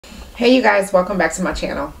Hey you guys, welcome back to my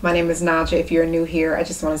channel. My name is Naja. If you're new here, I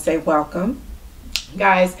just want to say welcome.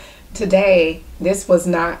 Guys, today, this was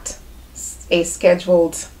not a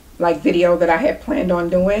scheduled video that I had planned on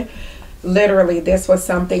doing. Literally, this was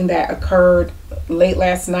something that occurred late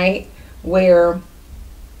last night where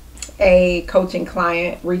a coaching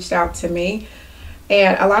client reached out to me.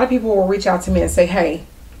 And a lot of people will reach out to me and say, hey,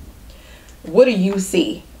 what do you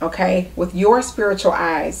see? Okay, with your spiritual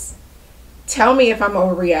eyes, tell me if I'm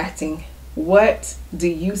overreacting. What do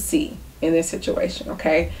you see in this situation?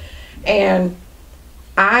 Okay. And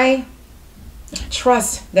I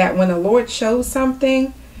trust that when the Lord shows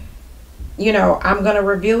something, you know, I'm going to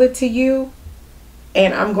reveal it to you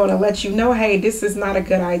and I'm going to let you know, hey, this is not a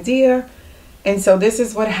good idea. And so this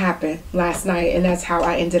is what happened last night. And that's how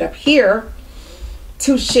I ended up here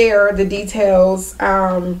to share the details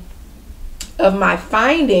of my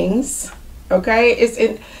findings.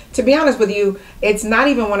 Okay. To be honest with you, it's not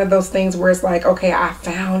even one of those things where it's like, okay, I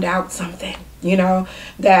found out something, you know,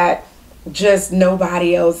 that just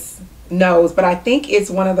nobody else knows. But I think it's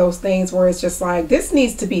one of those things where it's just like, this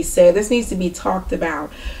needs to be said, this needs to be talked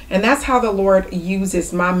about. And that's how the Lord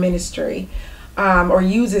uses my ministry, or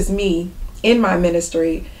uses me in my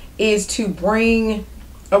ministry, is to bring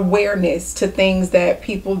awareness to things that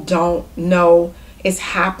people don't know is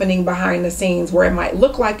happening behind the scenes, where it might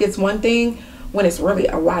look like it's one thing when it's really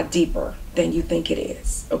a lot deeper than you think it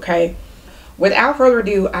is. Okay, without further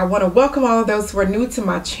ado, I want to welcome all of those who are new to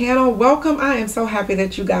my channel. Welcome. I am so happy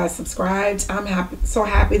that you guys subscribed. I'm so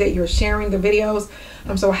happy that you're sharing the videos.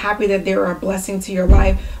 I'm so happy that they're a blessing to your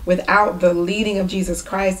life. Without the leading of Jesus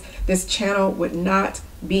Christ, this channel would not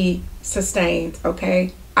be sustained.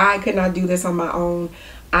 Okay, I could not do this on my own.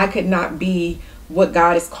 I could not be what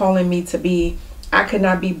God is calling me to be. I could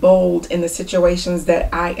not be bold in the situations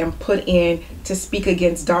that I am put in to speak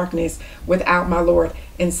against darkness without my Lord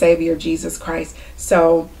and Savior Jesus Christ.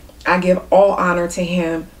 So I give all honor to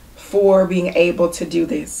him for being able to do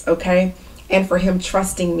this, okay? And for him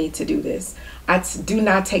trusting me to do this. I do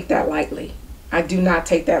not take that lightly. I do not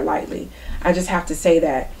take that lightly. I just have to say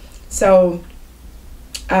that. So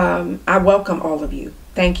I welcome all of you.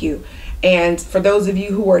 Thank you. And for those of you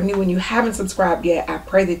who are new and you haven't subscribed yet, I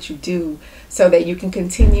pray that you do, so that you can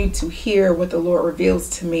continue to hear what the Lord reveals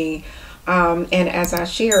to me. And as I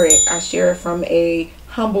share it from a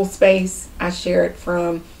humble space. I share it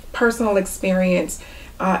from personal experience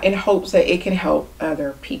in hopes that it can help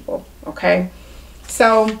other people. Okay.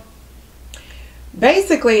 So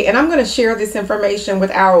basically, and I'm going to share this information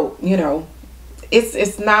without, you know,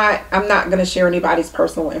 I'm not going to share anybody's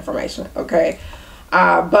personal information. Okay.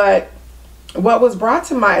 But what was brought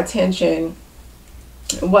to my attention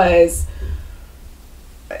was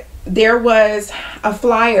there was a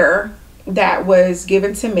flyer that was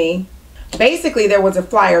given to me. Basically, there was a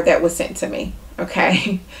flyer that was sent to me.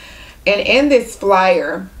 Okay. And in this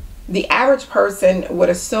flyer, the average person would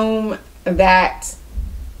assume that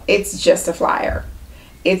it's just a flyer.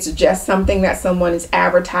 It's just something that someone is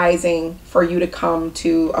advertising for you to come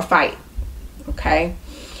to a fight. Okay.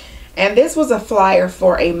 And this was a flyer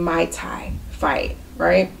for a Muay Thai fight,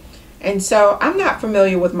 right? And so I'm not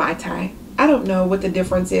familiar with Muay Thai. I don't know what the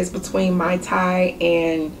difference is between Muay Thai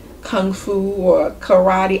and Kung Fu or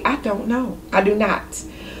karate. I don't know. I do not.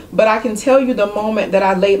 But I can tell you the moment that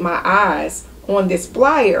I laid my eyes on this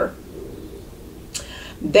flyer,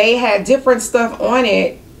 they had different stuff on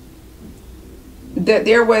it. That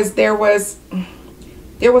there was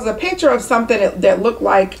a picture of something that looked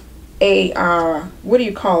like a what do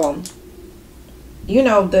you call them? You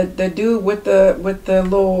know, the dude with the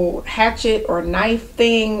little hatchet or knife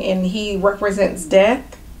thing, and he represents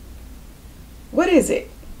death. What is it?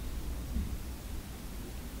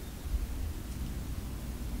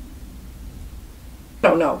 I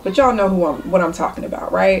don't know, but y'all know what I'm talking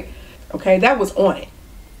about, right? Okay, that was on it.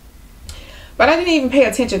 But I didn't even pay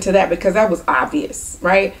attention to that because that was obvious,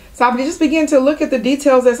 right? So I just began to look at the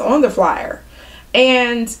details that's on the flyer.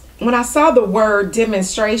 And when I saw the word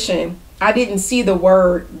demonstration, I didn't see the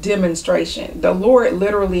word demonstration. The Lord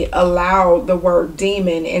literally allowed the word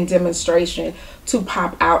demon and demonstration to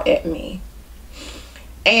pop out at me.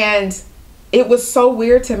 And it was so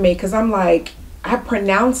weird to me because I'm like, I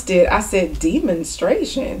pronounced it. I said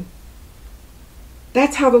demonstration.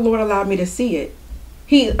 That's how the Lord allowed me to see it.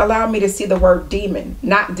 He allowed me to see the word demon,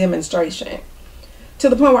 not demonstration. To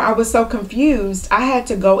the point where I was so confused, I had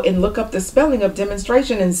to go and look up the spelling of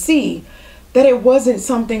demonstration and see that it wasn't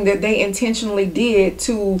something that they intentionally did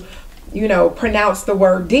to, you know, pronounce the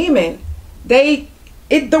word demon. The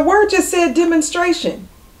word just said demonstration.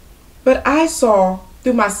 But I saw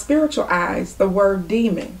through my spiritual eyes the word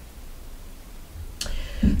demon.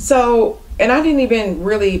 So, and I didn't even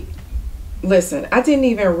really, listen, I didn't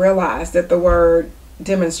even realize that the word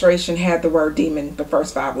demonstration had the word demon. The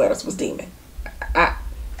first 5 letters was demon. That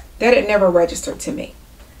had never registered to me.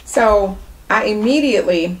 So I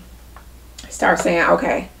immediately start saying,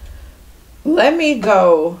 okay, let me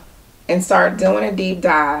go and start doing a deep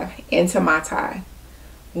dive into Muay Thai.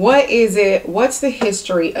 What is it? What's the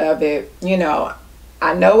history of it? You know,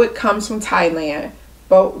 I know it comes from Thailand,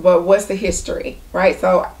 but what's the history, right?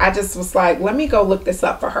 So I just was like, let me go look this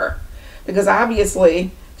up for her, because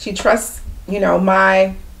obviously she trusts, you know,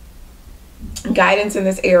 my guidance in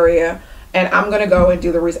this area, and I'm going to go and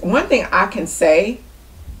do the research. One thing I can say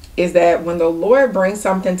is that when the Lord brings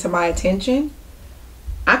something to my attention,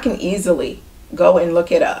 I can easily go and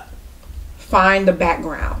look it up, find the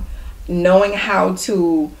background, knowing how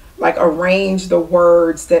to like arrange the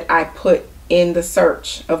words that I put in the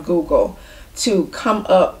search of Google to come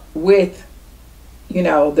up with, you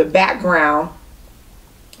know, the background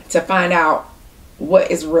to find out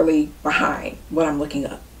what is really behind what I'm looking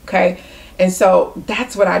up. Okay. And so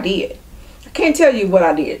that's what I did. I can't tell you what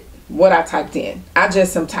I did, what I typed in. I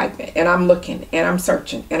just am typing and I'm looking and I'm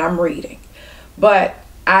searching and I'm reading, but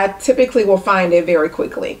I typically will find it very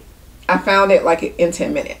quickly. I found it like in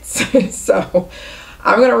 10 minutes. So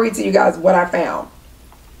I'm going to read to you guys what I found.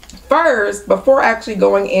 First, before actually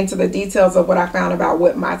going into the details of what I found about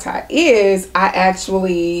what Muay Thai is, I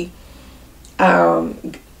actually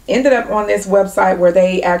ended up on this website where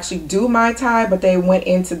they actually do Muay Thai, but they went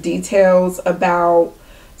into details about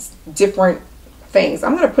different things.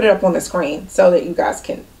 I'm going to put it up on the screen so that you guys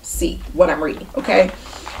can see what I'm reading. Okay.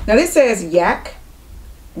 Now this says Yak,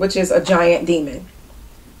 which is a giant demon.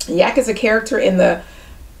 Yak is a character in the,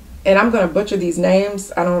 and I'm going to butcher these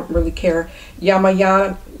names, I don't really care,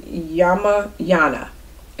 Yamayana,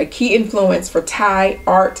 a key influence for Thai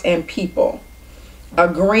art and people. A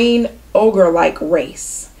green ogre-like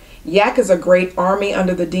race. Yak is a great army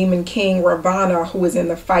under the demon king Ravana, who is in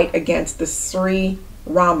the fight against the Sri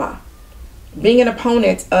Rama. Being an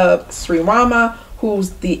opponent of Sri Rama, who's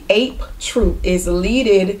the ape troop is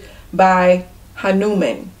led by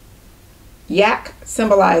Hanuman. Yak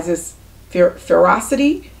symbolizes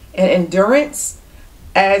ferocity and endurance,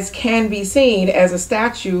 as can be seen as a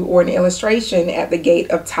statue or an illustration at the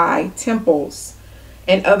gate of Thai temples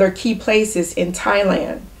and other key places in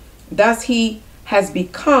Thailand. Thus, he has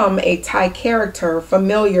become a Thai character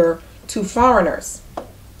familiar to foreigners.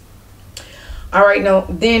 All right, now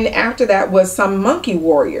then after that was some monkey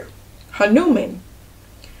warrior, Hanuman.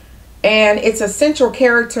 And it's a central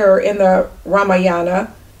character in the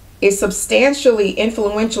Ramayana. Is substantially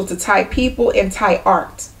influential to Thai people and Thai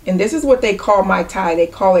art. And this is what they call Muay Thai. They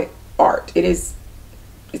call it art. It's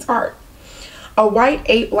art. A white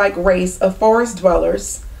ape-like race of forest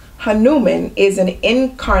dwellers, Hanuman is an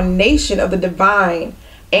incarnation of the divine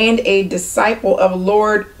and a disciple of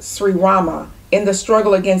Lord Sri Rama in the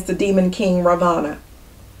struggle against the demon king Ravana.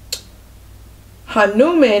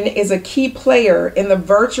 Hanuman is a key player in the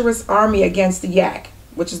virtuous army against the Yak,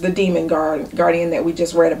 which is the demon guardian that we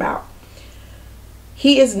just read about.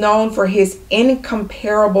 He is known for his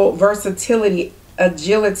incomparable versatility,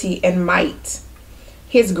 agility, and might.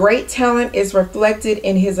 His great talent is reflected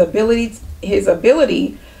in his ability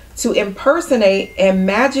to impersonate and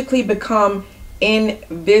magically become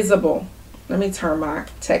invisible. Let me turn my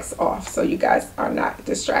text off so you guys are not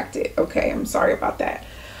distracted. Okay, I'm sorry about that.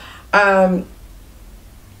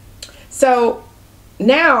 So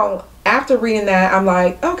now, after reading that, I'm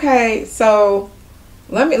like, okay, so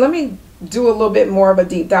let me do a little bit more of a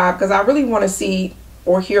deep dive, because I really want to see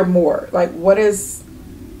or hear more. Like, what's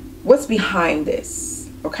behind this?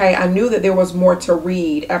 Okay, I knew that there was more to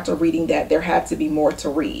read. After reading that, there had to be more to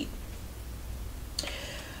read.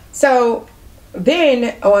 So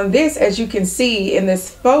then on this, as you can see in this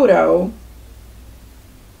photo,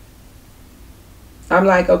 I'm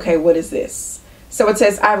like, okay, what is this? So it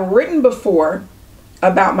says, I've written before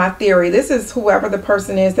about my theory. This is whoever the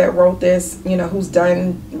person is that wrote this, you know, who's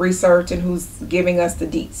done research and who's giving us the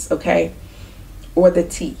deets, okay, or the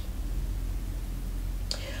tea.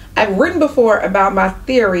 I've written before about my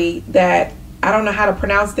theory that, I don't know how to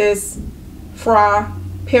pronounce this, Fra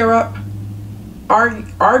Perup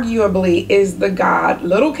arguably is the god,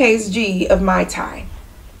 lowercase g, of Muay Thai,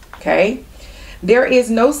 okay? There is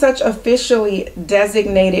no such officially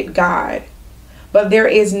designated god, but there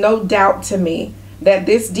is no doubt to me that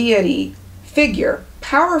this deity figure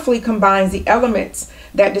powerfully combines the elements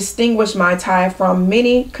that distinguish Muay Thai from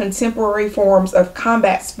many contemporary forms of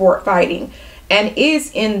combat sport fighting, and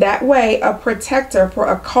is in that way a protector for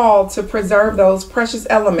a call to preserve those precious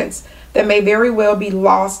elements that may very well be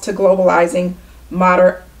lost to globalizing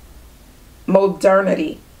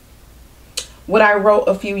modernity. What I wrote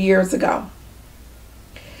a few years ago.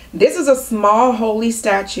 This is a small holy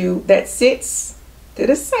statue that sits, did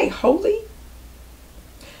it say holy?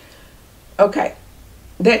 Okay.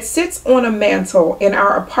 That sits on a mantle in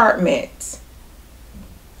our apartment.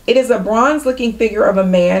 It is a bronze-looking figure of a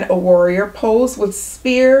man, a warrior, posed with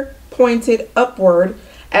spear pointed upward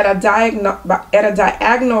at a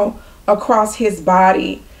diagonal across his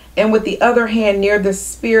body, and with the other hand near the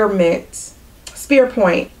spear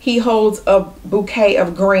point, he holds a bouquet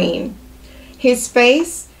of green. His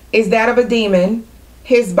face is that of a demon,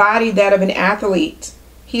 his body that of an athlete.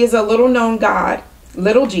 He is a little-known god,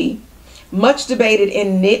 little g, much debated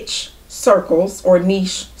in niche circles.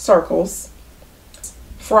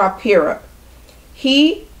 Frapira.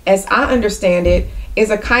 He, as I understand it, is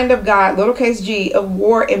a kind of god, lowercase g, of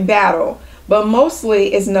war and battle, but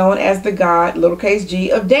mostly is known as the god, lowercase g,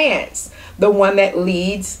 of dance, the one that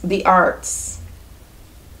leads the arts.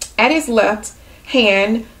 At his left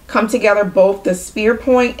hand come together both the spear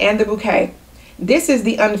point and the bouquet. This is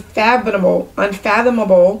the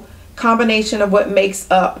unfathomable combination of what makes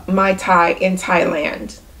up Muay Thai in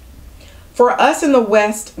Thailand. For us in the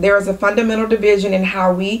West, there is a fundamental division in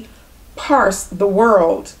how we parse the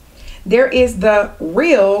world. There is the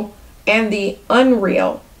real and the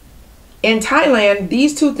unreal. In Thailand,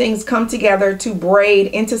 these two things come together to braid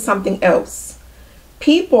into something else.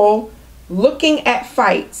 People looking at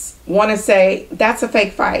fights want to say that's a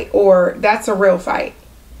fake fight or that's a real fight.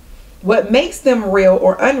 What makes them real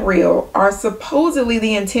or unreal are supposedly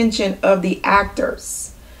the intention of the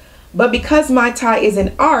actors. But because Muay Thai is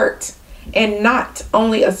an art and not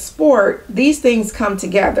only a sport, these things come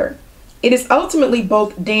together. It is ultimately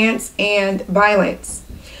both dance and violence.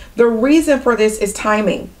 The reason for this is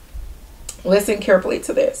timing. Listen carefully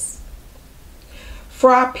to this.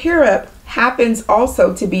 Frapira happens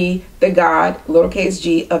also to be the god, lowercase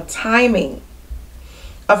g, of timing,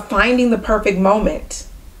 of finding the perfect moment.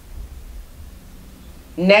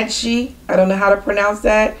 Nietzsche, I don't know how to pronounce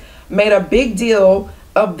that, made a big deal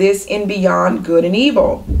of this in Beyond Good and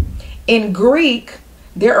Evil. In Greek,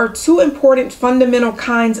 there are two important fundamental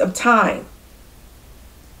kinds of time.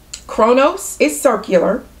 Chronos is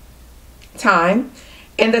circular time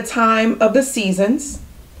and the time of the seasons,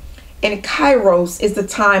 and Kairos is the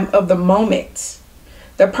time of the moment,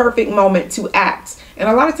 the perfect moment to act. And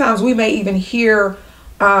a lot of times we may even hear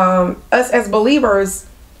us as believers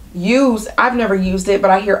use, I've never used it,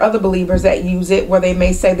 but I hear other believers that use it, where they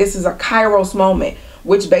may say this is a Kairos moment,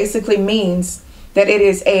 which basically means that it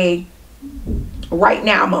is a right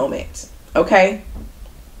now moment, okay?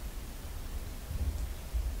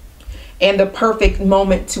 And the perfect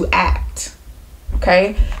moment to act,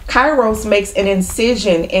 okay? Kairos makes an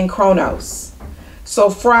incision in Chronos. So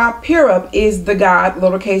Frapira is the god,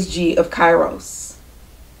 lowercase g, of Kairos.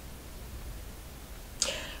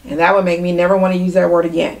 And that would make me never want to use that word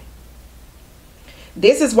again.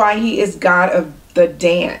 This is why he is god of the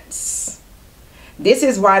dance. This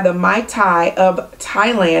is why the Muay Thai of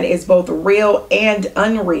Thailand is both real and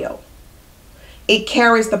unreal. It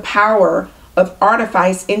carries the power of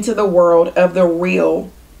artifice into the world of the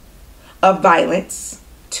real, of violence,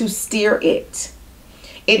 to steer it.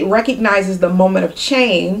 It recognizes the moment of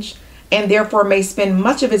change and therefore may spend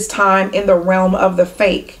much of its time in the realm of the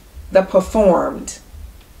fake, the performed.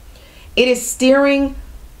 It is steering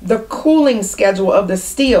the cooling schedule of the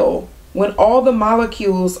steel when all the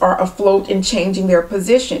molecules are afloat and changing their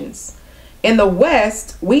positions. In the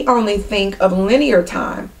West, we only think of linear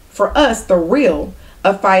time. For us, the real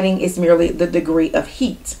of fighting is merely the degree of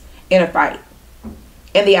heat in a fight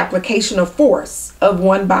and the application of force of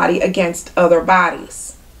one body against other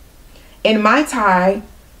bodies. In Muay Thai,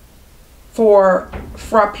 for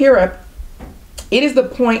Frapira, it is the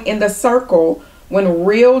point in the circle when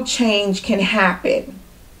real change can happen.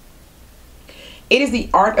 It is the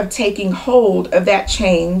art of taking hold of that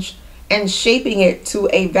change and shaping it to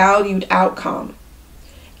a valued outcome.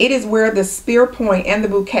 It is where the spear point and the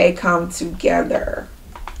bouquet come together.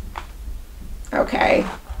 Okay.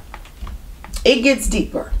 It gets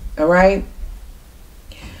deeper, all right?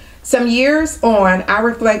 Some years on, I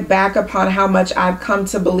reflect back upon how much I've come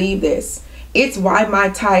to believe this. It's why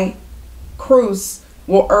Muay Thai Cruz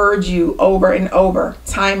will urge you over and over,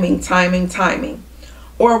 timing, timing, timing.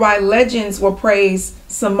 Or why legends will praise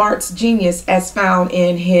Samart's genius as found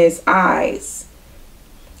in his eyes.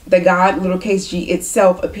 The god, lowercase g,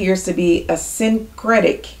 itself appears to be a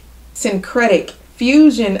syncretic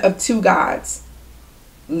fusion of two gods,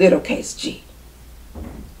 lowercase g.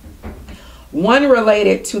 One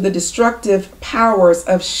related to the destructive powers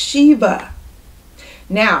of Shiva.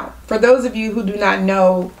 Now, For those of you who do not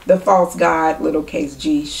know the false god, lowercase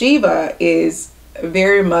g, Shiva is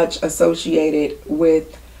very much associated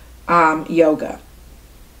with yoga.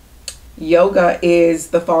 Yoga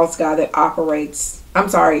is the false god that operates,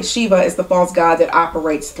 Shiva is the false god that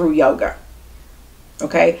operates through yoga.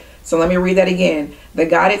 Okay, so let me read that again. The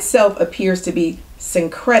god itself appears to be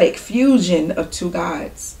syncretic fusion of two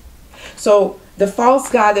gods. So the false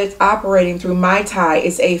god that's operating through Muay Thai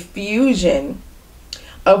is a fusion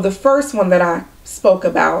of the first one that I spoke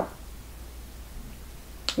about,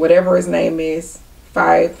 whatever his name is,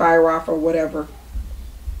 Firaf or whatever.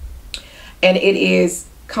 And it is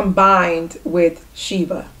combined with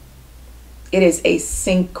Shiva. It is a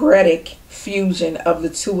syncretic fusion of the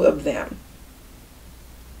two of them.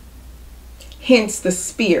 Hence the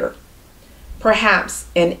spear, perhaps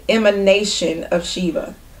an emanation of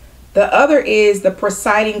Shiva. The other is the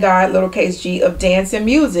presiding god, lowercase g, of dance and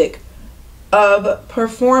music, of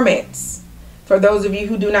performance. For those of you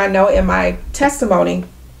who do not know, in my testimony,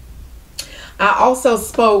 I also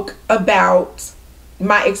spoke about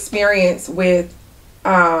my experience with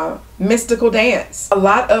mystical dance. A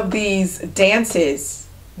lot of these dances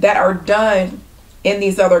that are done in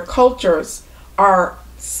these other cultures are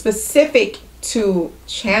specific to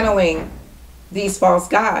channeling these false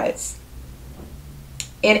gods.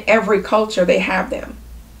 In every culture they have them,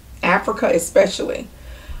 Africa especially,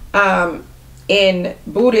 in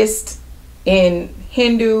Buddhist, in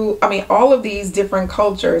Hindu, all of these different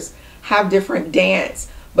cultures have different dance,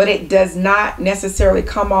 but it does not necessarily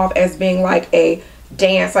come off as being like a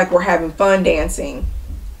dance, like we're having fun dancing.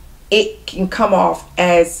 It can come off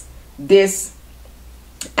as this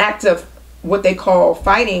act of what they call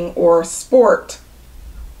fighting or sport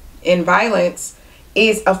in violence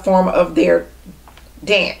is a form of their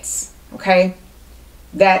dance, okay,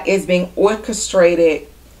 that is being orchestrated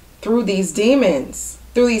through these demons,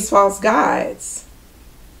 through these false gods.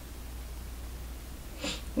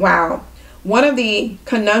 Wow. One of the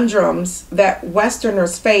conundrums that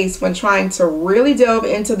Westerners face when trying to really delve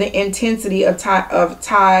into the intensity of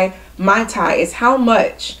Muay Thai is how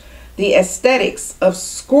much the aesthetics of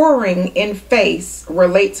scoring in face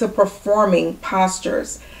relate to performing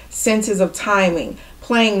postures, senses of timing,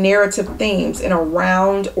 playing narrative themes in a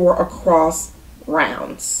round or across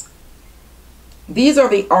rounds. These are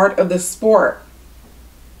the art of the sport.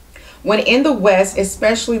 When in the West,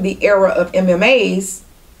 especially the era of MMAs,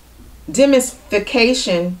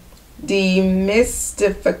 demystification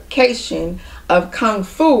of Kung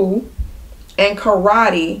Fu and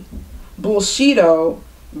Karate, Bushido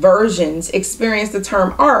versions experience the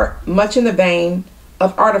term art much in the vein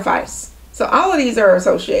of artifice. So all of these are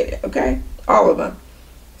associated, okay? All of them.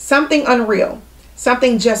 Something unreal,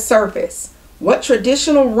 something just surface. What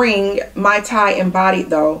traditional ring Muay Thai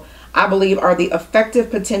embodied, though, I believe, are the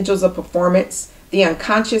effective potentials of performance, the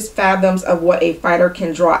unconscious fathoms of what a fighter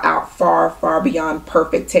can draw out far, far beyond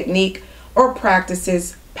perfect technique or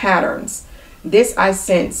practices patterns. This, I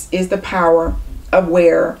sense, is the power of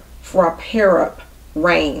where Fraperup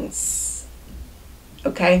reigns.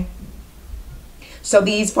 Okay? So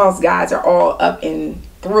these false gods are all up and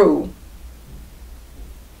through,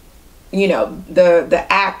 you know, the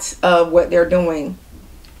act of what they're doing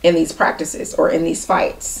in these practices or in these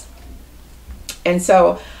fights. And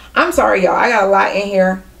so I'm sorry, y'all, I got a lot in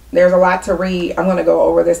here. There's a lot to read. I'm going to go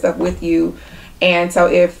over this stuff with you. And so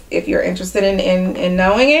if you're interested in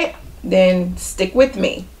knowing it, then stick with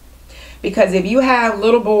me. Because if you have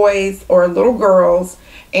little boys or little girls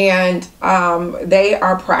and they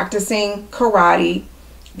are practicing karate,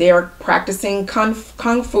 they're practicing kung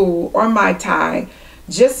fu or Muay Thai,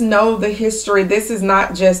 just know the history. This is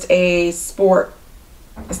not just a sport.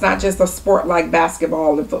 It's not just a sport like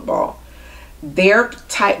basketball and football.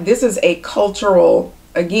 This is a cultural,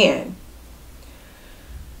 again,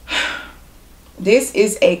 this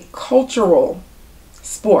is a cultural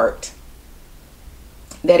sport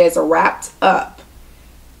that is wrapped up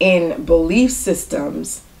in belief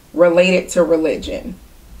systems related to religion,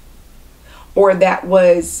 or that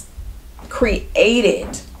was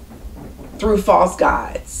created through false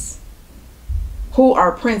gods who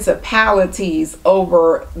are principalities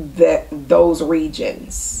over those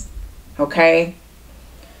regions. Okay,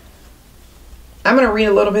 I'm going to read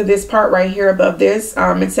a little bit of this part right here above this.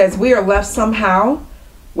 It says, we are left somehow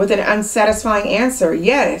with an unsatisfying answer.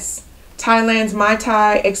 Yes, Thailand's Muay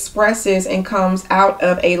Thai expresses and comes out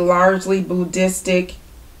of a largely Buddhistic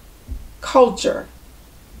culture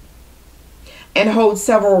and holds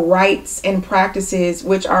several rites and practices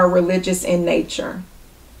which are religious in nature.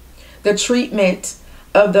 The treatment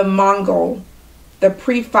of the Mongol, the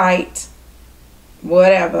pre-fight,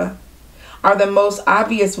 whatever, are the most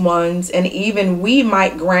obvious ones, and even we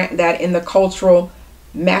might grant that in the cultural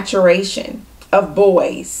maturation of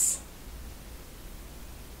boys.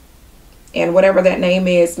 And whatever that name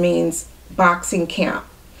is means boxing camp.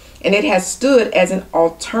 And it has stood as an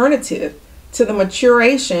alternative to the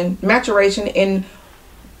maturation in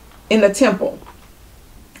the temple.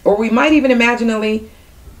 Or we might even imaginatively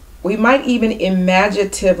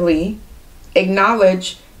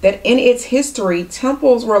acknowledge that in its history,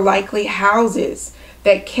 temples were likely houses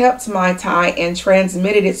that kept Muay Thai and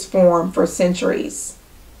transmitted its form for centuries.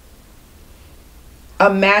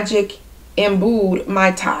 A magic imbued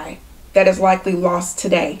Muay Thai that is likely lost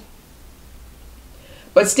today.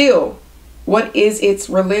 But still, what is its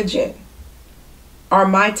religion? Are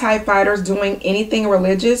Muay Thai fighters doing anything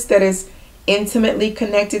religious that is intimately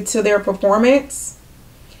connected to their performance?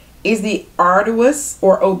 Is the arduous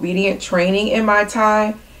or obedient training in Muay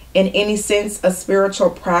Thai in any sense a spiritual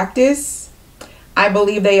practice? I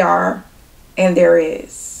believe they are, and there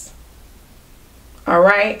is. All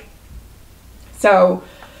right. So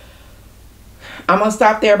I'm going to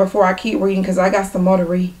stop there before I keep reading, because I got some more to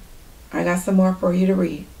read. I got some more for you to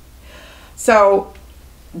read. So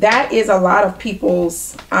that is a lot of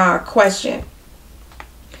people's question.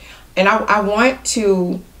 And I want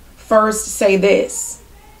to first say this.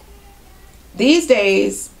 These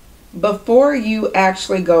days, before you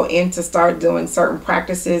actually go in to start doing certain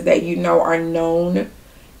practices that you know are known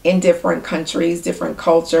in different countries, different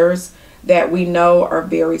cultures, that we know are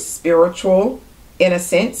very spiritual in a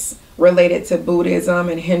sense, related to Buddhism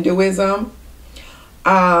and Hinduism,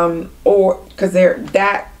 or because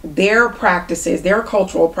their practices, their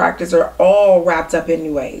cultural practices are all wrapped up in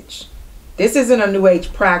New Age. This isn't a New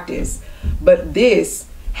Age practice, but this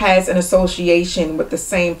has an association with the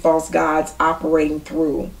same false gods operating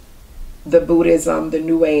through the Buddhism, the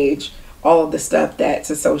New Age, all of the stuff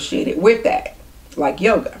that's associated with that, like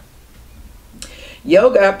yoga.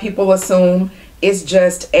 Yoga, people assume, is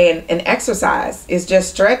just an exercise, it's just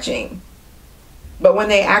stretching. But when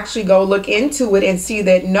they actually go look into it and see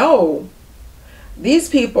that no, these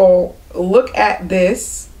people look at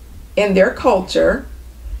this in their culture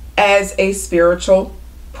as a spiritual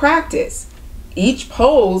practice. Each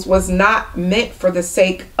pose was not meant for the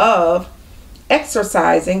sake of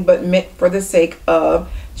exercising, but meant for the sake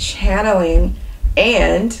of channeling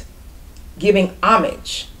and giving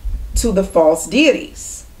homage to the false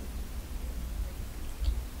deities.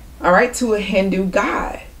 All right, to a Hindu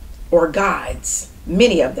god or gods,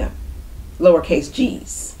 many of them, lowercase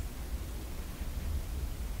g's.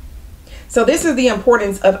 So this is the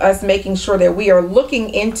importance of us making sure that we are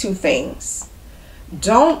looking into things.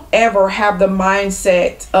 Don't ever have the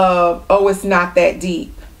mindset of, oh, it's not that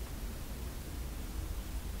deep.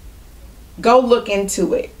 Go look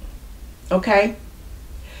into it, okay?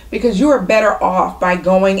 Because you are better off by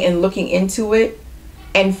going and looking into it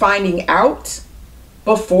and finding out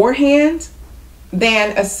beforehand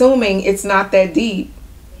than assuming it's not that deep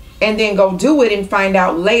and then go do it and find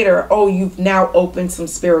out later, oh, you've now opened some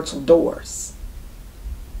spiritual doors.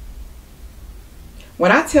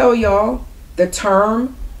 When I tell y'all the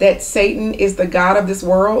term that Satan is the god of this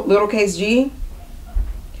world, lowercase g,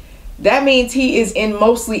 that means he is in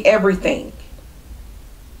mostly everything.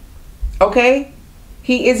 Okay?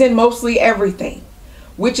 He is in mostly everything,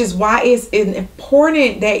 which is why it's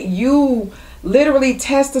important that you literally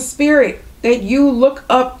test the spirit, that you look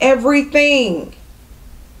up everything.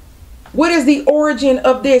 What is the origin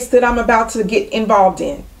of this that I'm about to get involved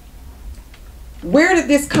in? Where did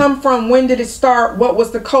this come from? When did it start? What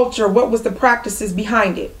was the culture? What was the practices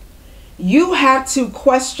behind it? You have to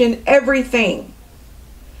question everything.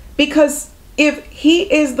 Because if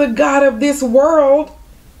he is the god of this world,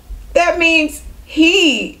 that means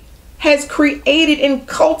he has created and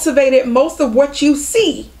cultivated most of what you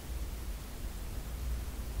see.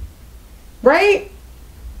 Right?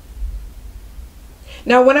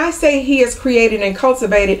 Now, when I say he has created and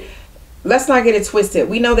cultivated, let's not get it twisted.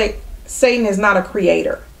 We know that Satan is not a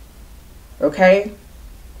creator. Okay?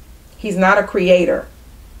 He's not a creator.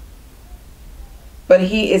 But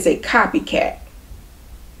he is a copycat.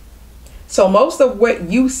 So most of what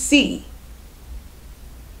you see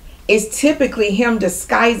is typically him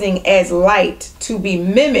disguising as light to be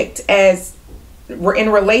mimicked as in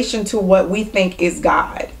relation to what we think is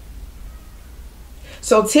God.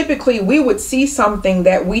 So typically we would see something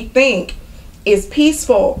that we think is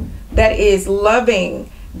peaceful, that is loving,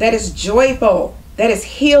 that is joyful, that is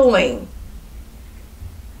healing.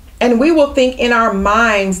 And we will think in our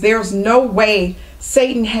minds, there's no way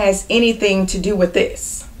Satan has anything to do with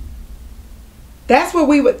this. That's what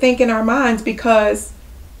we would think in our minds, because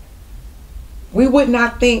We would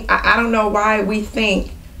not think, I don't know why we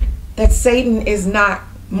think that Satan is not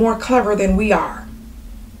more clever than we are.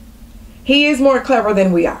 He is more clever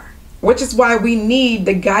than we are, which is why we need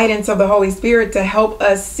the guidance of the Holy Spirit to help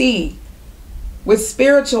us see with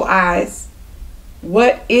spiritual eyes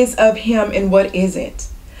what is of him and what isn't.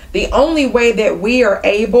 The only way that we are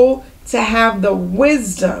able to have the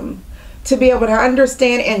wisdom to be able to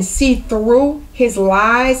understand and see through his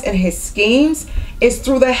lies and his schemes is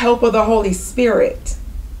through the help of the Holy Spirit.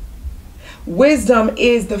 Wisdom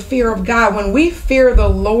is the fear of God. When we fear the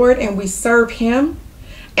Lord and we serve him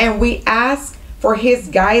and we ask for his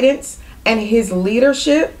guidance and his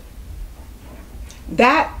leadership,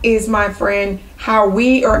 that is, my friend, how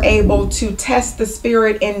we are able to test the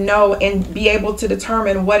spirit and know and be able to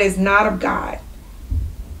determine what is not of God.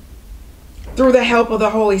 Through the help of the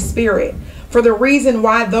Holy Spirit. For the reason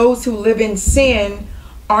why those who live in sin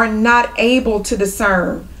are not able to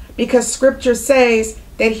discern. Because scripture says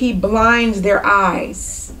that he blinds their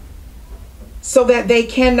eyes so that they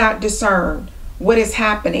cannot discern what is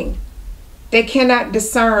happening. They cannot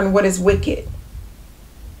discern what is wicked.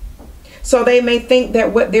 So they may think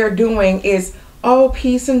that what they're doing is, oh,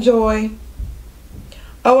 peace and joy.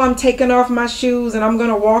 Oh, I'm taking off my shoes and I'm going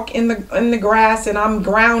to walk in the grass and I'm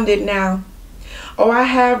grounded now. Oh, I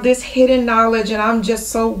have this hidden knowledge and I'm just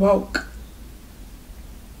so woke.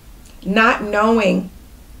 Not knowing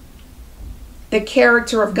the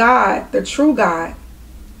character of God, the true God,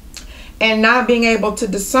 and not being able to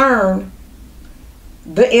discern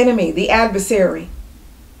the enemy, the adversary,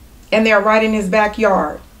 and they're right in his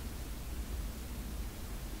backyard.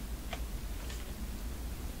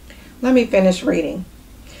 Let me finish reading.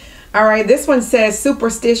 All right, this one says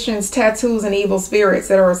superstitions, tattoos, and evil spirits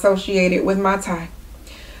that are associated with my Thai.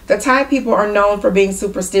 The Thai people are known for being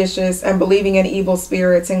superstitious and believing in evil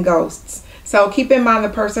spirits and ghosts. So keep in mind the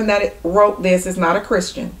person that wrote this is not a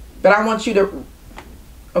Christian. But I want you to,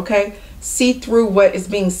 okay, see through what is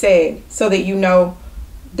being said so that you know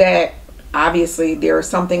that obviously there is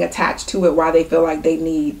something attached to it why they feel like they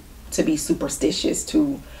need to be superstitious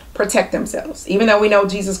to protect themselves. Even though we know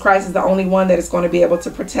Jesus Christ is the only one that is going to be able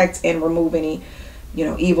to protect and remove any,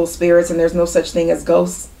 evil spirits, and there's no such thing as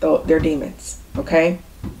ghosts, though they're demons. Okay?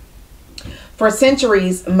 For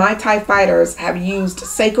centuries, Muay Thai fighters have used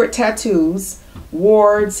sacred tattoos,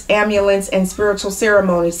 wards, amulets, and spiritual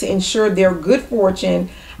ceremonies to ensure their good fortune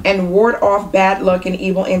and ward off bad luck and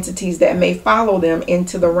evil entities that may follow them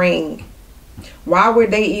into the ring. Why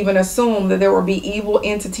would they even assume that there would be evil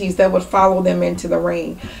entities that would follow them into the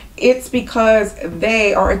ring? It's because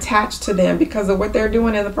they are attached to them because of what they're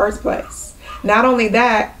doing in the first place. Not only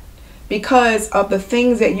that, because of the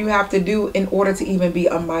things that you have to do in order to even be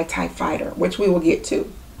a Muay Thai fighter, which we will get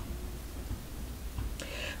to.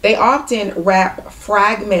 They often wrap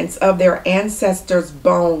fragments of their ancestors'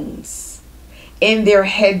 bones in their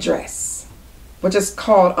headdress, which is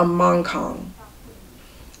called a mongkong,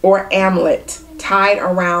 or amulet, tied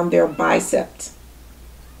around their bicep.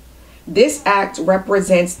 This act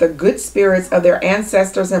represents the good spirits of their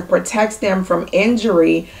ancestors and protects them from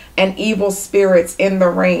injury and evil spirits in the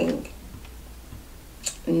ring.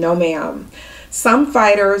 No, ma'am. Some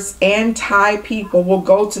fighters and Thai people will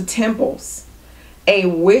go to temples, a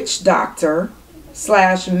witch doctor /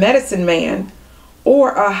 medicine man,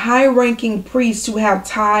 or a high-ranking priest who have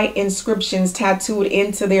Thai inscriptions tattooed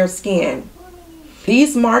into their skin.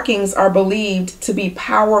 These markings are believed to be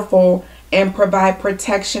powerful and provide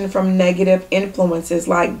protection from negative influences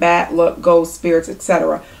like bad luck, ghost spirits,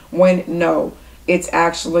 etc. When no, it's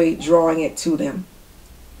actually drawing it to them.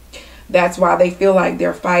 That's why they feel like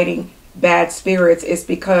they're fighting bad spirits. It's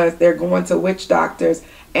because they're going to witch doctors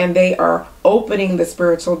and they are opening the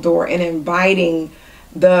spiritual door and inviting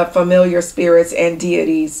the familiar spirits and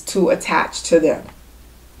deities to attach to them.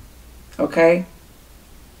 Okay?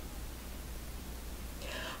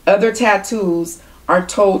 Other tattoos are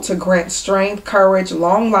told to grant strength, courage,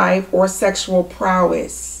 long life, or sexual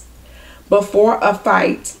prowess. Before a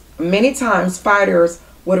fight, many times fighters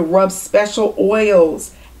would rub special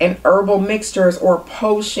oils and herbal mixtures or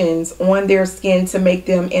potions on their skin to make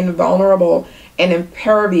them invulnerable and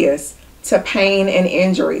impervious to pain and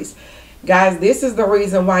injuries. Guys, this is the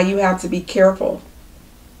reason why you have to be careful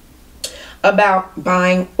about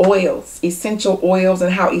buying oils, essential oils,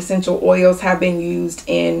 and how essential oils have been used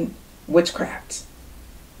in witchcraft.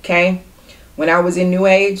 Okay? When I was in New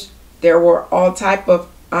Age, there were all type of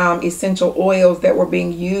essential oils that were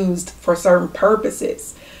being used for certain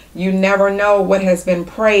purposes. You never know what has been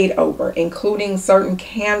prayed over, including certain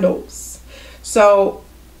candles. So,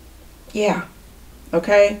 yeah.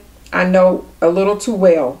 Okay? I know a little too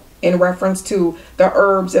well in reference to the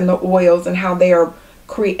herbs and the oils and how they are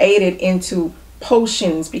created into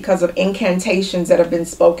potions because of incantations that have been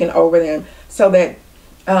spoken over them, so that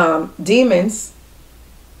demons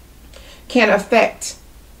can affect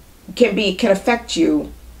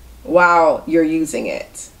you while you're using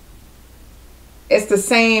it. It's the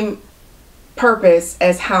same purpose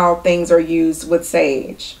as how things are used with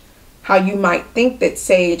sage. How you might think that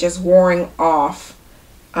sage is warding off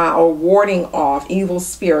evil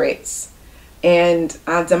spirits and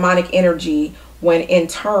demonic energy, when in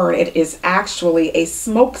turn it is actually a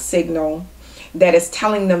smoke signal that is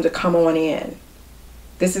telling them to come on in.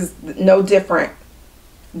 This is no different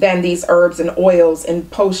than these herbs and oils and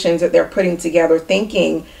potions that they're putting together,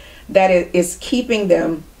 thinking that it is keeping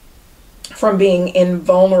them from being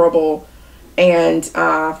invulnerable and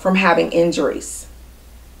from having injuries.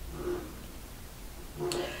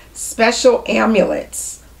 Special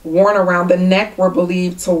amulets worn around the neck were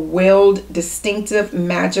believed to wield distinctive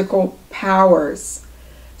magical powers.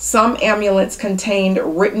 Some amulets contained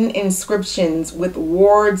written inscriptions with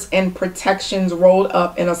wards and protections rolled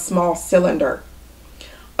up in a small cylinder.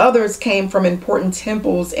 Others came from important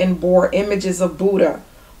temples and bore images of Buddha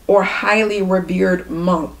or highly revered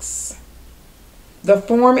monks. The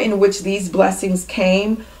form in which these blessings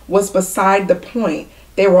came was beside the point.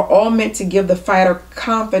 They were all meant to give the fighter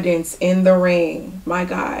confidence in the ring. My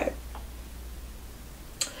God.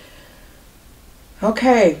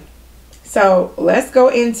 Okay, so let's go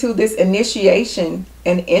into this initiation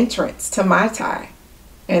and entrance to Muay Thai.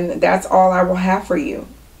 And that's all I will have for you.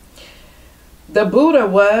 The Buddha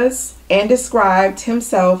was and described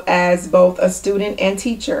himself as both a student and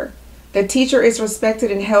teacher. The teacher is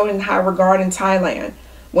respected and held in high regard in Thailand.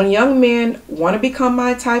 When young men want to become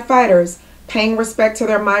Muay Thai fighters, paying respect to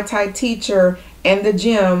their Muay Thai teacher and the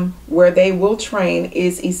gym where they will train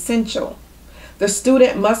is essential. The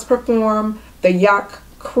student must perform the Yak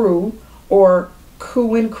Kru or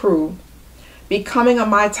Kuin Kru. Becoming a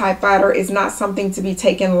Muay Thai fighter is not something to be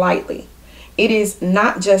taken lightly. It is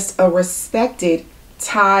not just a respected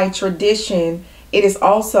Thai tradition, it is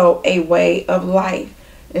also a way of life.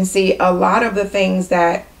 And see, a lot of the things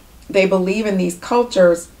that they believe in these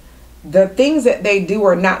cultures, the things that they do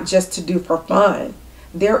are not just to do for fun.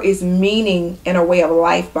 There is meaning and a way of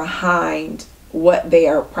life behind what they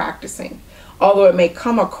are practicing. Although it may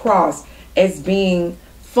come across as being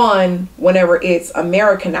fun whenever it's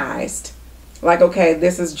Americanized. Like, okay,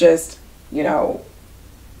 this is just, you know,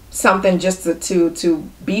 something just to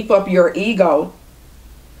beef up your ego,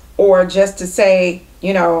 or just to say,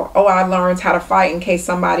 you know, oh, I learned how to fight in case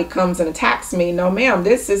somebody comes and attacks me. No, ma'am,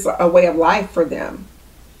 this is a way of life for them.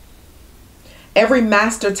 Every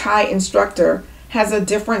master Thai instructor has a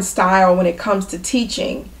different style when it comes to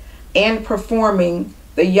teaching and performing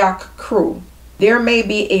the Yak Kru. There may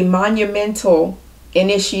be a monumental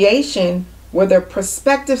initiation where the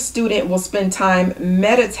prospective student will spend time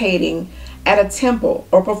meditating at a temple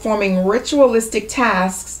or performing ritualistic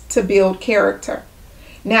tasks to build character.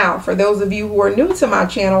 Now, for those of you who are new to my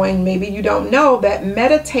channel and maybe you don't know that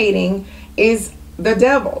meditating is the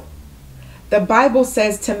devil. The Bible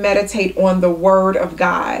says to meditate on the Word of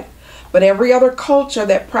God. But every other culture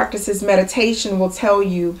that practices meditation will tell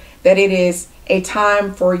you that it is a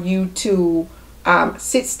time for you to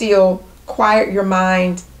sit still, quiet your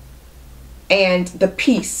mind, and the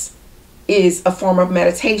peace is a form of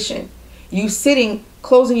meditation. You sitting,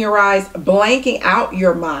 closing your eyes, blanking out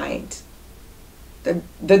your mind.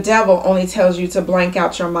 The devil only tells you to blank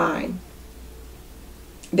out your mind.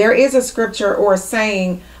 There is a scripture or a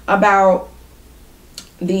saying about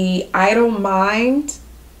the idle mind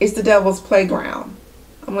is the devil's playground.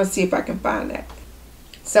 I'm going to see if I can find that.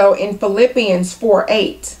 So in Philippians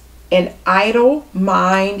 4:8, an idle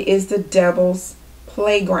mind is the devil's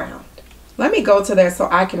playground. Let me go to that so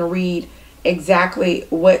I can read exactly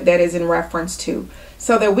what that is in reference to,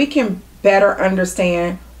 so that we can better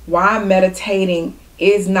understand why meditating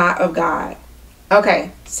is not of God.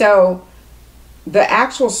 Okay, so the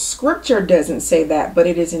actual scripture doesn't say that, but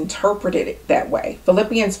it is interpreted that way.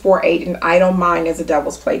 Philippians 4:8, an idle mind is a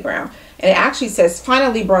devil's playground. And it actually says,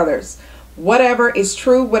 finally, brothers, whatever is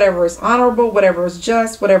true, whatever is honorable, whatever is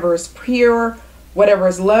just, whatever is pure, whatever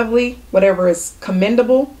is lovely, whatever is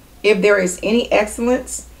commendable, if there is any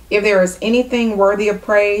excellence, if there is anything worthy of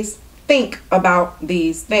praise, think about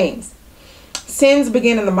these things. Sins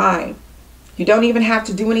begin in the mind. You don't even have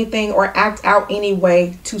to do anything or act out any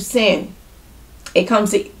way to sin. It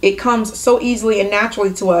comes so easily and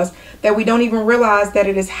naturally to us that we don't even realize that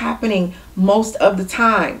it is happening most of the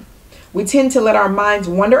time. We tend to let our minds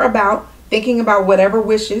wander about, thinking about whatever it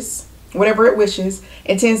wishes.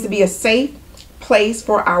 It tends to be a safe, place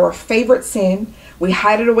for our favorite sin. We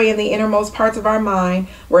hide it away in the innermost parts of our mind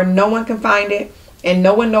where no one can find it and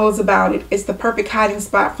no one knows about it. It's the perfect hiding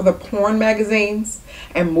spot for the porn magazines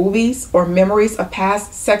and movies or memories of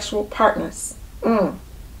past sexual partners.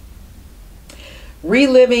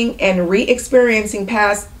 Reliving and re-experiencing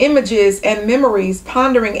past images and memories,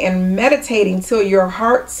 pondering and meditating till your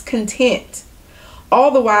heart's content.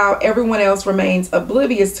 All the while, everyone else remains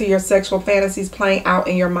oblivious to your sexual fantasies playing out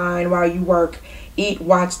in your mind while you work, eat,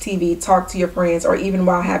 watch TV, talk to your friends, or even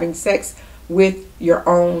while having sex with your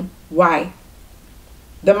own wife.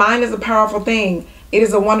 The mind is a powerful thing. It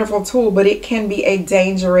is a wonderful tool, but it can be a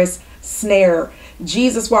dangerous snare.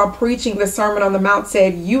 Jesus, while preaching the Sermon on the Mount,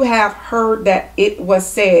 said, "You have heard that it was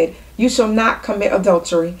said, you shall not commit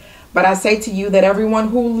adultery. But I say to you that everyone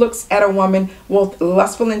who looks at a woman with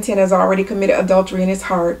lustful intent has already committed adultery in his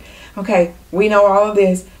heart." Okay, we know all of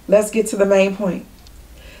this. Let's get to the main point.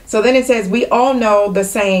 So then it says, we all know the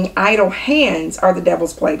saying, idle hands are the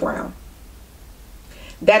devil's playground.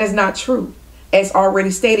 That is not true. As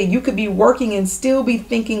already stated, you could be working and still be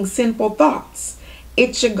thinking sinful thoughts.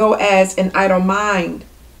 It should go as an idle mind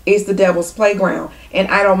is the devil's playground. An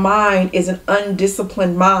idle mind is an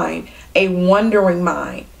undisciplined mind, a wandering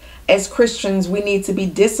mind. As Christians, we need to be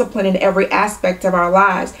disciplined in every aspect of our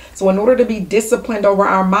lives. So in order to be disciplined over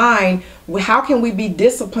our mind, how can we be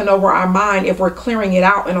disciplined over our mind if we're clearing it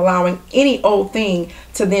out and allowing any old thing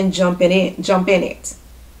to then jump in it?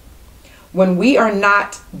 When we are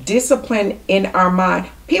not disciplined in our mind,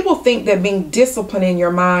 people think that being disciplined in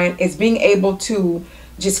your mind is being able to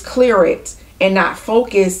just clear it and not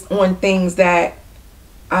focus on things that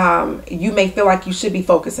you may feel like you should be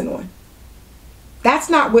focusing on. That's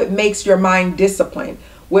not what makes your mind disciplined.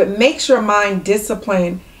 What makes your mind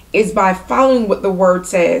disciplined is by following what the word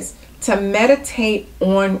says, to meditate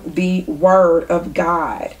on the word of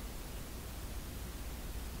God.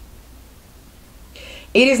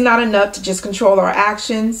 It is not enough to just control our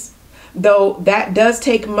actions, though that does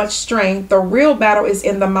take much strength. The real battle is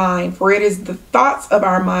in the mind, for it is the thoughts of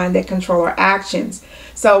our mind that control our actions.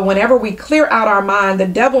 So whenever we clear out our mind, the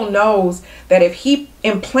devil knows that if he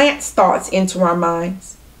implants thoughts into our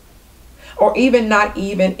minds, or even not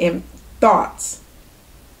even in thoughts,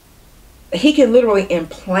 he can literally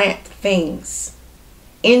implant things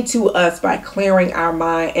into us by clearing our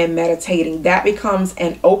mind and meditating. That becomes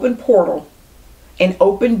an open portal, an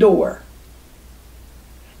open door.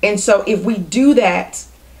 And so if we do that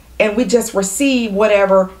and we just receive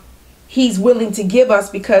whatever he's willing to give us,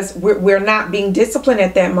 because we're not being disciplined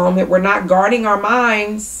at that moment, we're not guarding our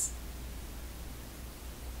minds,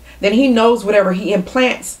 then he knows whatever he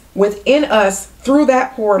implants within us through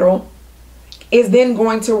that portal is then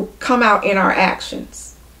going to come out in our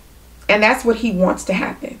actions. And that's what he wants to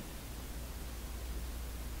happen.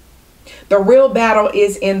 The real battle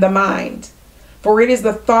is in the mind. For it is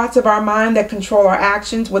the thoughts of our mind that control our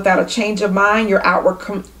actions. Without a change of mind, your outward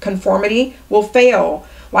conformity will fail.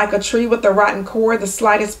 Like a tree with a rotten core, the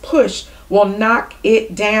slightest push will knock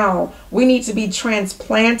it down. We need to be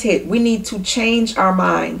transplanted. We need to change our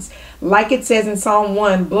minds. Like it says in Psalm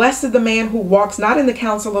 1, "Blessed is the man who walks not in the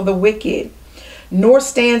counsel of the wicked, nor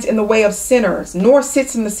stands in the way of sinners, nor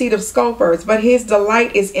sits in the seat of scoffers, but his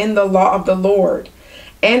delight is in the law of the Lord.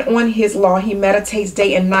 And on his law he meditates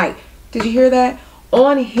day and night." Did you hear that?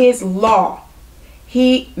 On his law,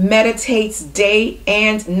 he meditates day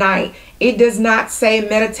and night. It does not say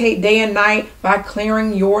meditate day and night by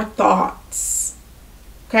clearing your thoughts.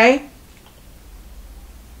 Okay?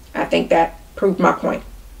 I think that proved my point.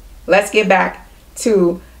 Let's get back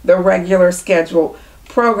to the regular scheduled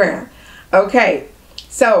program. Okay,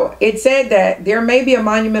 so it said that there may be a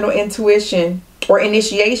monumental intuition or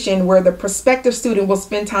initiation where the prospective student will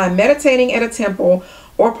spend time meditating at a temple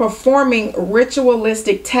or performing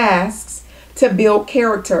ritualistic tasks to build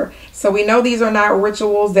character. So we know these are not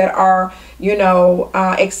rituals that are,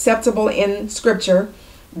 acceptable in Scripture,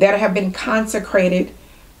 that have been consecrated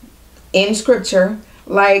in Scripture,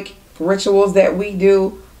 like rituals that we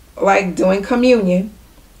do, like doing communion,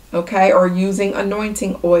 okay, or using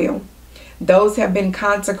anointing oil. Those have been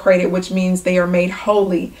consecrated, which means they are made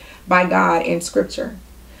holy by God in Scripture,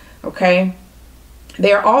 okay?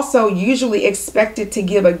 They are also usually expected to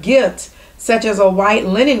give a gift, such as a white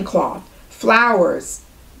linen cloth, flowers,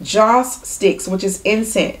 joss sticks, which is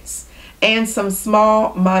incense, and some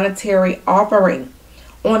small monetary offering.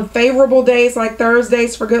 On favorable days like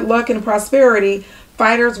Thursdays for good luck and prosperity,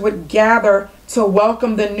 fighters would gather to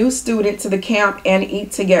welcome the new student to the camp and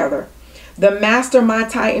eat together. The master Muay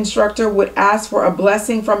Thai instructor would ask for a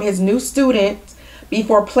blessing from his new student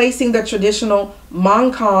before placing the traditional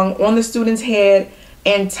mongkong on the student's head.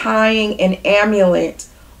 and tying an amulet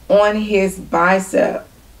on his bicep.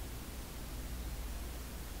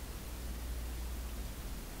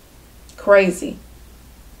 Crazy.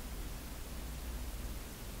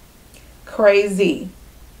 Crazy.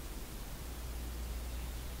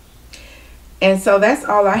 And so that's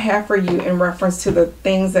all I have for you in reference to the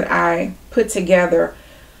things that I put together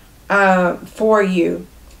for you.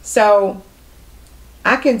 So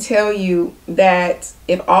I can tell you that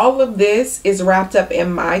if all of this is wrapped up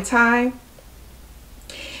in Muay Thai,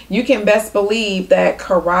 you can best believe that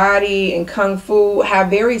karate and kung fu have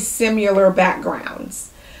very similar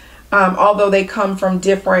backgrounds. Although they come from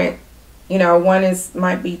different, you know, one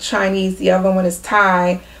might be Chinese, the other one is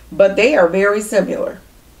Thai, but they are very similar.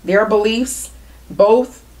 Their beliefs,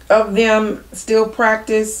 both of them still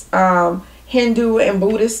practice Hindu and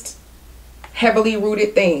Buddhist heavily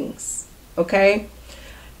rooted things. Okay.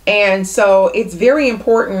 And so it's very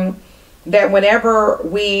important that whenever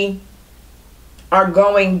we are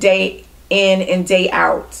going day in and day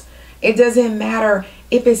out, it doesn't matter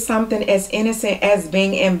if it's something as innocent as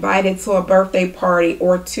being invited to a birthday party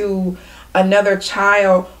or to another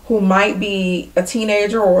child who might be a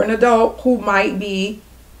teenager or an adult who might be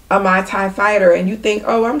a Muay Thai fighter, and you think,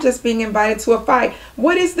 oh, I'm just being invited to a fight.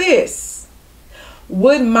 What is this?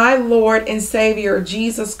 Would my Lord and Savior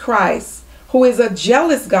Jesus Christ, who is a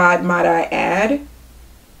jealous God, might I add,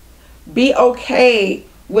 be okay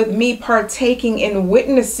with me partaking and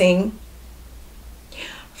witnessing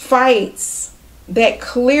fights that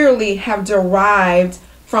clearly have derived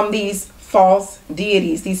from these false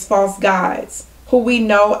deities, these false gods, who we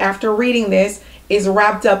know after reading this is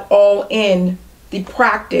wrapped up all in the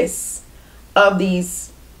practice of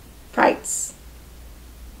these fights?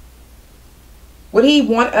 Would he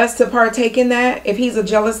want us to partake in that if he's a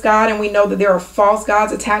jealous God and we know that there are false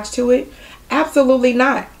gods attached to it? Absolutely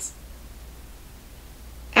not.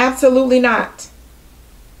 Absolutely not.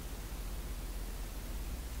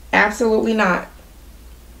 Absolutely not.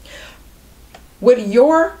 Would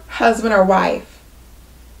your husband or wife,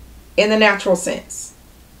 in the natural sense,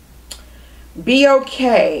 be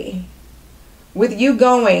okay with you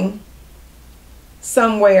going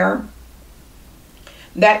somewhere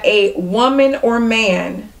that a woman or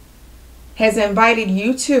man has invited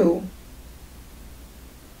you to,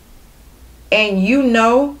 and you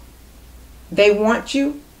know they want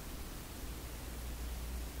you?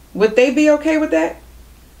 Would they be okay with that?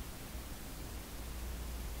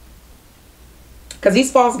 Because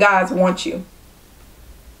these false gods want you.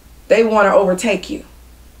 They want to overtake you.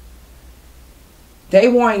 They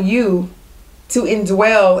want you to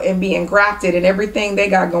indwell and be engrafted in everything they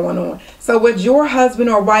got going on. So would your husband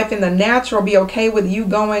or wife in the natural be okay with you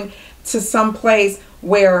going to some place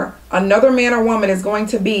where another man or woman is going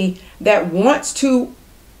to be that wants to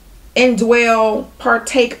indwell,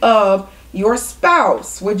 partake of your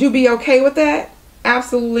spouse? Would you be okay with that?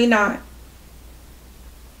 Absolutely not.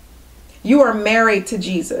 You are married to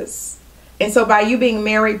Jesus. And so by you being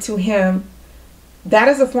married to him, that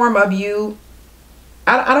is a form of you.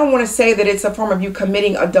 I don't want to say that it's a form of you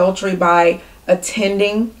committing adultery by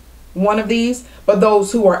attending one of these, but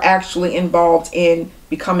those who are actually involved in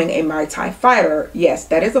becoming a Muay Thai fighter, yes,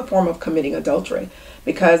 that is a form of committing adultery,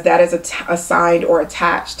 because that is assigned or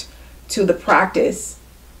attached to the practice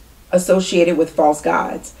associated with false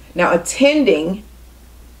gods. Now, attending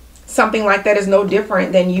something like that is no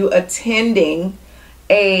different than you attending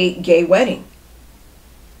a gay wedding.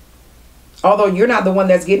 Although you're not the one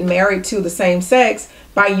that's getting married to the same sex,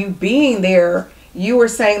 by you being there, you are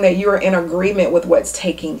saying that you're in agreement with what's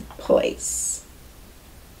taking place.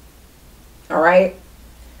 All right.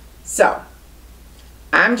 So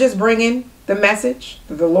I'm just bringing the message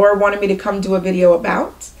that the Lord wanted me to come do a video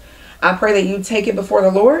about. I pray that you take it before the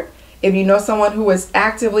Lord. If you know someone who is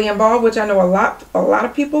actively involved, which I know a lot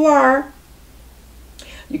of people are,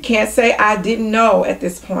 you can't say I didn't know at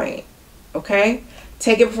this point. Okay?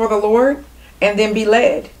 Take it before the Lord and then be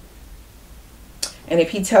led. And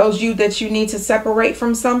if he tells you that you need to separate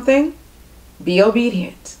from something, be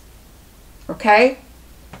obedient. Okay?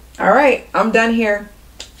 All right. I'm done here.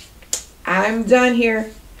 I'm done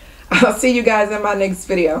here. I'll see you guys in my next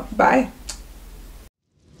video. Bye.